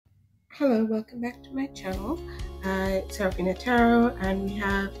Hello, welcome back to my channel. Seraphina Tarot, and we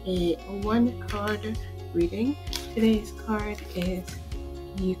have a one card reading. Today's card is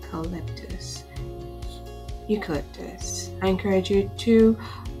Eucalyptus. Eucalyptus. I encourage you to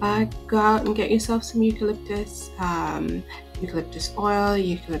go out and get yourself some eucalyptus, eucalyptus oil,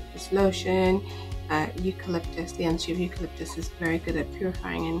 eucalyptus lotion. Eucalyptus, the energy of eucalyptus is very good at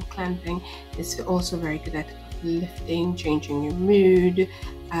purifying and cleansing. It's also very good at lifting, changing your mood,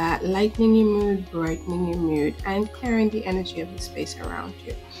 lightening your mood, brightening your mood, and clearing the energy of the space around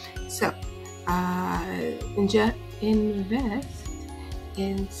you. So, invest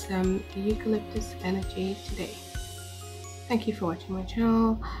in some eucalyptus energy today. Thank you for watching my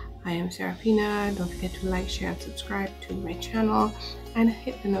channel. I am Seraphina. Don't forget to like, share, and subscribe to my channel, and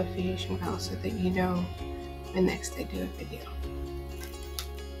hit the notification bell so that you know when next I do a video.